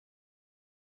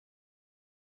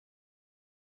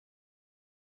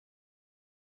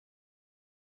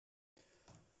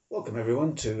Welcome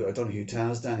everyone to O'Donoghue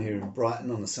Towers down here in Brighton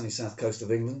on the sunny south coast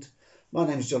of England. My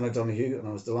name is John O'Donoghue and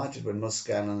I was delighted when Mus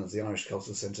Scanlon of the Irish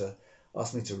Cultural Centre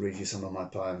asked me to read you some of my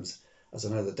poems, as I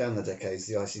know that down the decades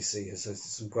the ICC has hosted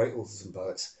some great authors and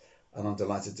poets and I'm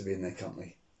delighted to be in their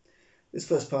company. This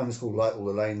first poem is called Light All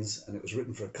the Lanes and it was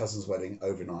written for a cousin's wedding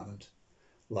over in Ireland.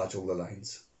 Light all the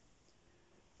lanes.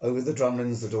 Over the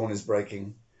drumlins the dawn is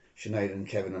breaking, Sinead and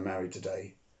Kevin are married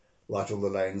today. Light all the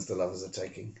lanes the lovers are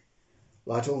taking.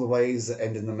 Light all the ways that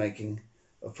end in the making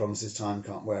of promises time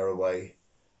can't wear away.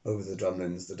 Over the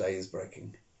drumlins the day is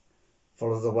breaking.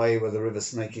 Follow the way where the river's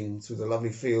snaking through the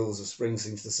lovely fields of spring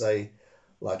seems to say,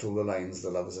 light all the lanes the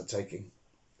lovers are taking.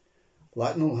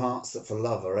 Lighten all hearts that for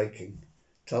love are aching.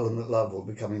 Tell them that love will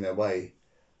be coming their way.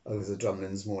 Over the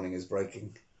drumlins morning is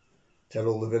breaking. Tell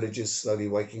all the villages slowly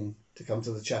waking to come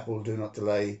to the chapel, do not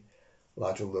delay.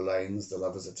 Light all the lanes the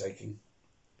lovers are taking.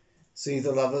 See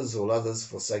the lovers all others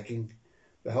forsaking.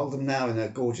 Behold them now in their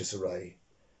gorgeous array.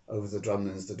 Over the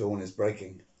drumlins the dawn is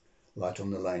breaking. Light on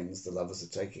the lanes the lovers are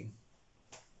taking.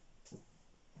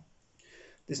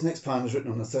 This next poem was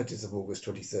written on the 30th of August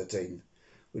 2013.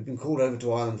 We'd been called over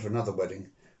to Ireland for another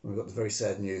wedding when we got the very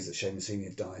sad news that Seamus Heaney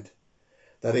had died.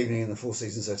 That evening in the Four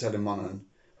Seasons Hotel in Monaghan,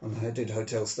 on the headed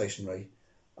hotel stationery,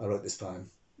 I wrote this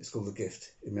poem. It's called The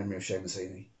Gift, in memory of Seamus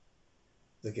Heaney.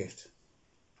 The Gift.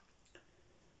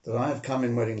 That I have come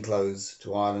in wedding clothes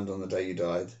to Ireland on the day you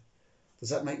died. Does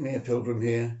that make me a pilgrim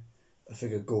here, a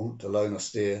figure gaunt, alone,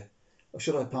 austere, or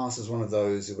should I pass as one of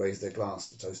those who raise their glass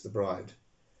to toast the bride?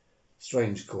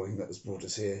 Strange calling that has brought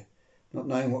us here, not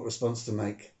knowing what response to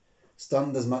make,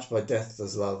 stunned as much by death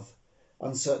as love,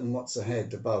 uncertain what's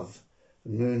ahead above,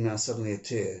 and moon now suddenly a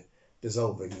tear,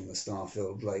 dissolving in the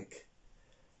star-filled lake.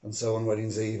 And so on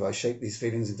wedding's eve I shape these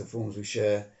feelings into forms we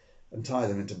share, and tie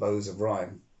them into bows of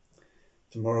rhyme.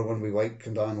 Tomorrow when we wake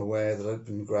and I am aware that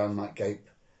open ground might gape,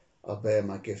 I'll bear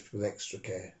my gift with extra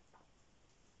care.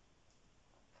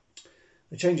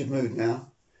 A change of mood now.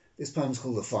 This poem's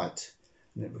called The Fight,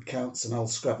 and it recounts an old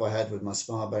scrap I had with my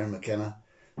spar Barry McKenna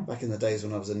back in the days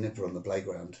when I was a nipper on the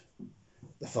playground.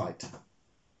 The Fight.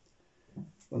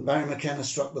 When Barry McKenna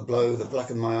struck the blow that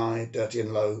blackened my eye, dirty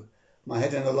and low, my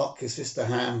head in a lock, his fist a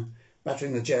ham,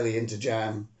 battering the jelly into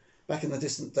jam. Back in the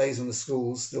distant days when the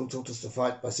schools still taught us to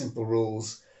fight by simple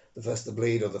rules, the first to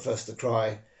bleed or the first to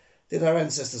cry, did our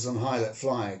ancestors on high let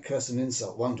fly, curse and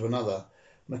insult one to another?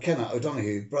 McKenna,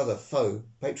 O'Donoghue, brother, foe,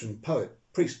 patron, poet,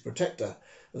 priest, protector,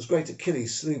 as great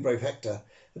Achilles slew brave Hector,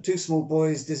 the two small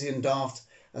boys, dizzy and daft,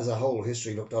 as a whole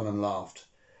history looked on and laughed.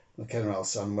 McKenna, our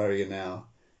son, where are you now?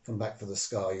 Come back for the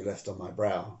scar you left on my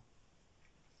brow.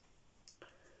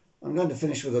 I'm going to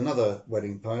finish with another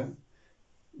wedding poem.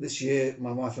 This year,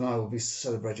 my wife and I will be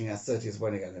celebrating our 30th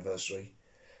wedding anniversary.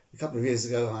 A couple of years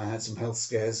ago, I had some health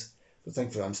scares, but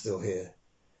thankfully I'm still here.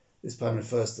 This poem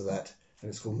refers to that, and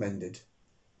it's called Mended.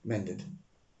 Mended.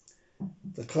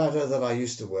 The cladder that I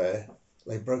used to wear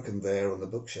lay broken there on the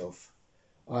bookshelf.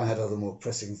 I had other more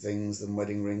pressing things than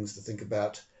wedding rings to think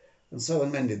about, and so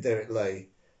unmended there it lay,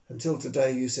 until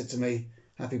today you said to me,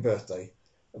 "Happy birthday,"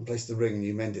 and placed the ring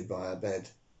you mended by our bed.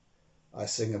 I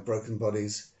sing of broken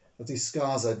bodies, of these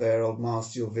scars I bear, old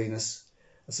Mars, your Venus,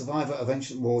 a survivor of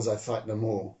ancient wars I fight no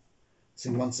more.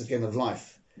 Sing once again of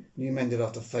life, new mended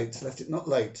after fate, left it not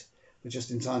late, but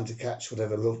just in time to catch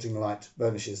whatever lilting light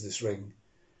burnishes this ring.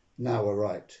 Now we're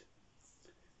right.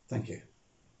 Thank you.